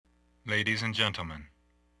Ladies and gentlemen,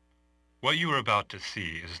 what you are about to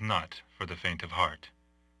see is not for the faint of heart.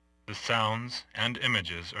 The sounds and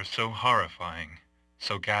images are so horrifying,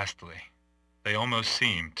 so ghastly, they almost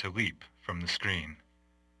seem to leap from the screen.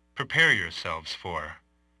 Prepare yourselves for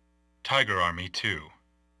Tiger Army 2,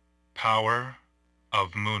 Power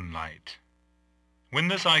of Moonlight. When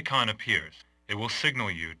this icon appears, it will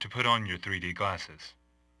signal you to put on your 3D glasses.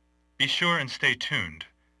 Be sure and stay tuned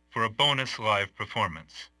for a bonus live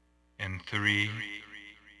performance in 3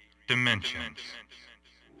 dimensions.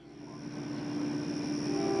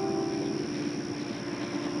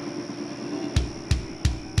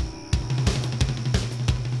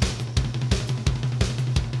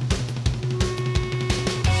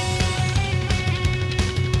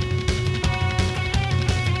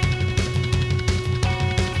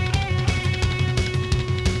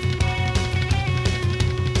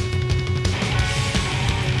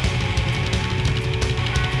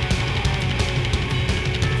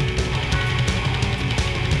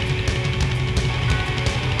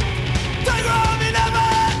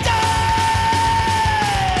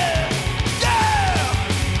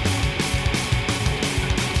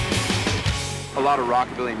 A lot of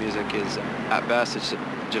rockabilly music is, at best, it's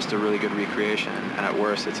just a really good recreation, and at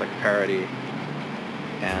worst, it's like a parody.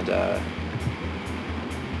 And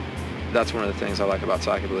that's one of the things I like about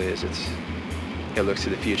psychobilly is it looks to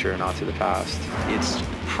the future and not to the past. It's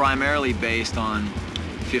primarily based on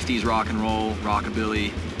 50s rock and roll,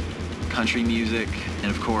 rockabilly, country music,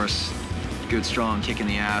 and of course, good strong kick in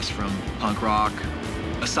the ass from punk rock.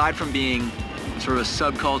 Aside from being sort of a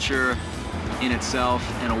subculture in itself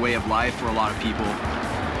and a way of life for a lot of people,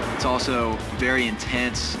 it's also very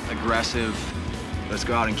intense, aggressive, let's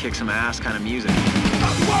go out and kick some ass kind of music.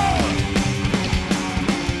 Fuck the world!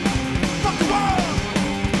 Fuck the world!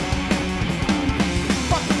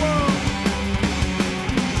 Fuck the world!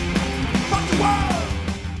 Fuck the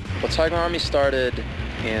world! Well, Tiger Army started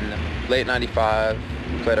in late '95.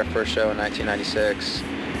 We played our first show in 1996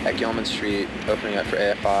 at Gilman Street, opening up for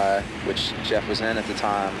AFI, which Jeff was in at the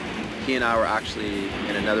time. He and I were actually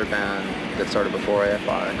in another band that started before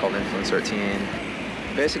AFI called Influence 13.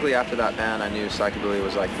 Basically, after that band, I knew psychobilly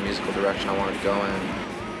was like the musical direction I wanted to go in.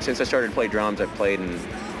 Since I started to play drums, I've played in,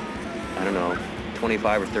 I don't know,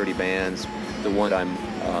 25 or 30 bands. The one I'm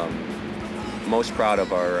most proud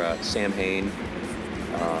of are Sam Hain,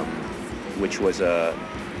 which was a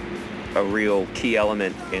real key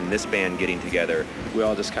element in this band getting together. We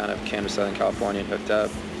all just kind of came to Southern California and hooked up,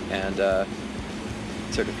 and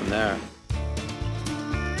took it from there.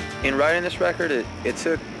 In writing this record, it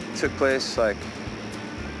took place like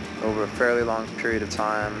over a fairly long period of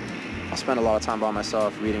time. I spent a lot of time by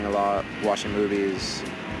myself, reading a lot, watching movies,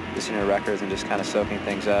 listening to records, and just kind of soaking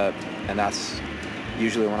things up. And that's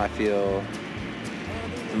usually when I feel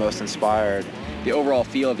the most inspired. The overall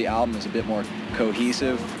feel of the album is a bit more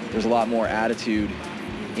cohesive. There's a lot more attitude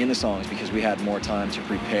in the songs because we had more time to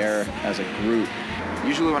prepare as a group.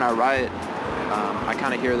 Usually when I write, I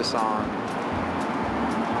kind of hear the song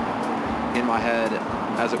in my head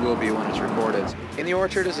as it will be when it's recorded. In the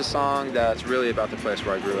Orchard is a song that's really about the place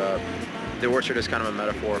where I grew up. The Orchard is kind of a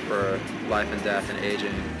metaphor for life and death and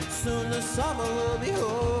aging. Soon the summer will be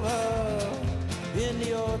over in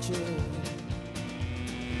the orchard.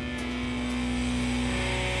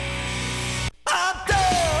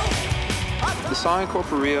 The song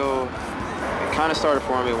Corporeal kind of started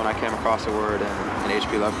for me when I came across the word in an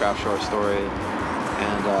H.P. Lovecraft short story,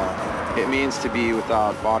 and it means to be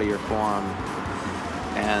without body or form.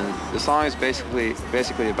 And the song is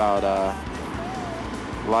basically about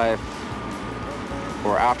life,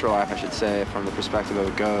 or afterlife, I should say, from the perspective of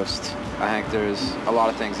a ghost. I think there's a lot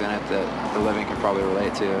of things in it that the living can probably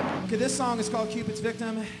relate to. Okay, this song is called Cupid's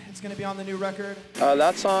Victim. It's going to be on the new record.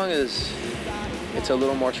 That song it's a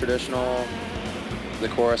little more traditional. The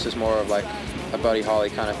chorus is more of like a Buddy Holly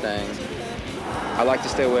kind of thing. I like to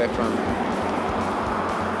stay away from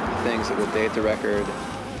things that would date the record.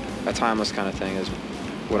 A timeless kind of thing is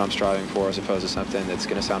what I'm striving for, as opposed to something that's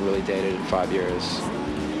going to sound really dated in 5 years.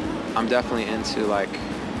 I'm definitely into like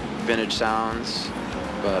vintage sounds,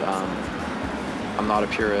 but I'm not a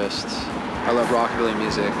purist. I love rockabilly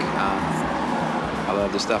music. I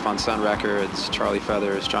love the stuff on Sun Records, Charlie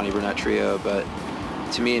Feathers, Johnny Burnett Trio, but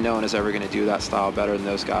to me, no one is ever going to do that style better than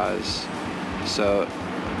those guys. So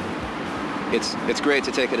it's great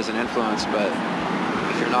to take it as an influence, but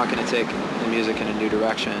if you're not going to take the music in a new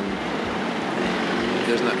direction,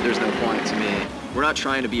 there's no point to me. We're not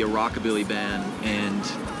trying to be a rockabilly band, and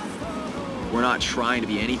we're not trying to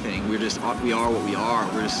be anything. We are what we are.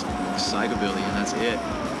 We're just psychobilly, and that's it.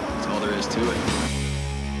 That's all there is to it.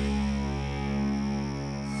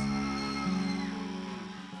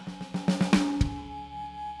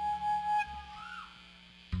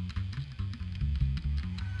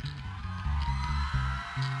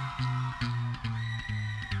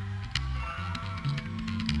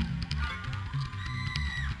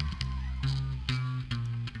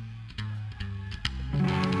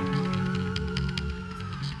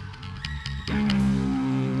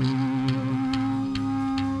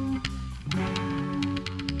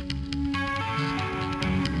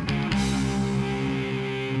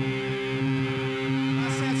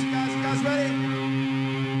 guys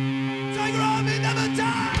ready? Tiger Army never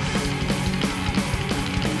die!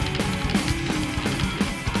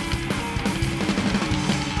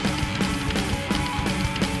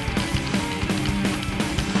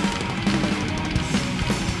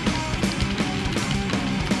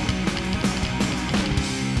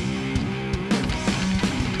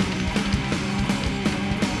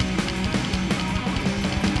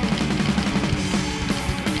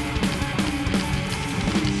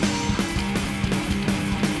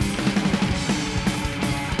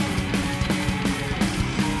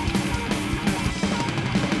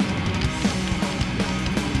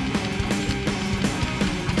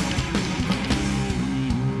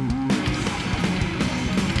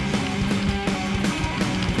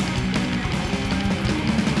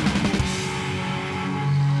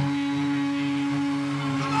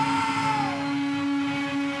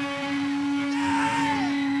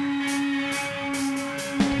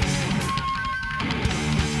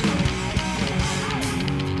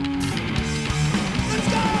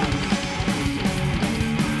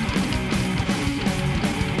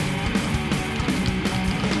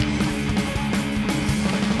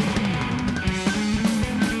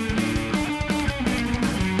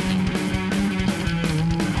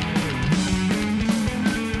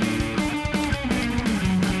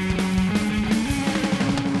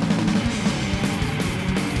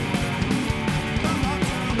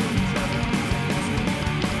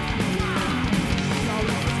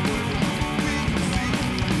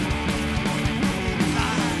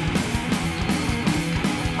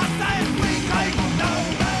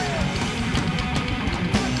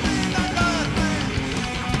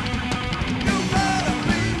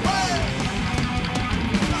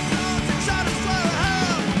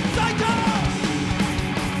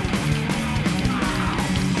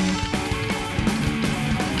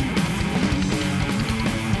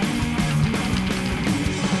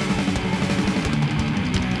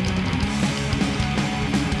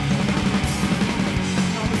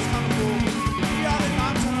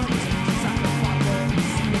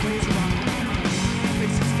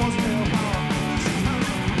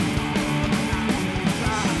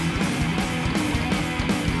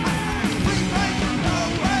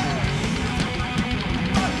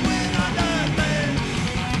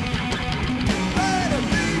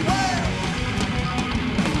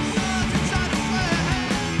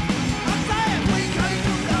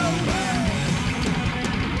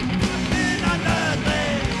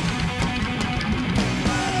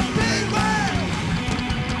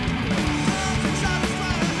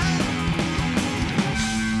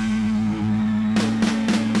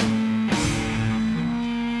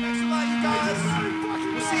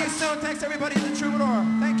 Thanks everybody in the Troubadour.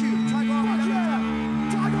 Thank you. Tiger Army never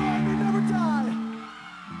die. Tiger Army never die.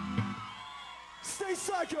 Stay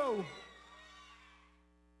psycho.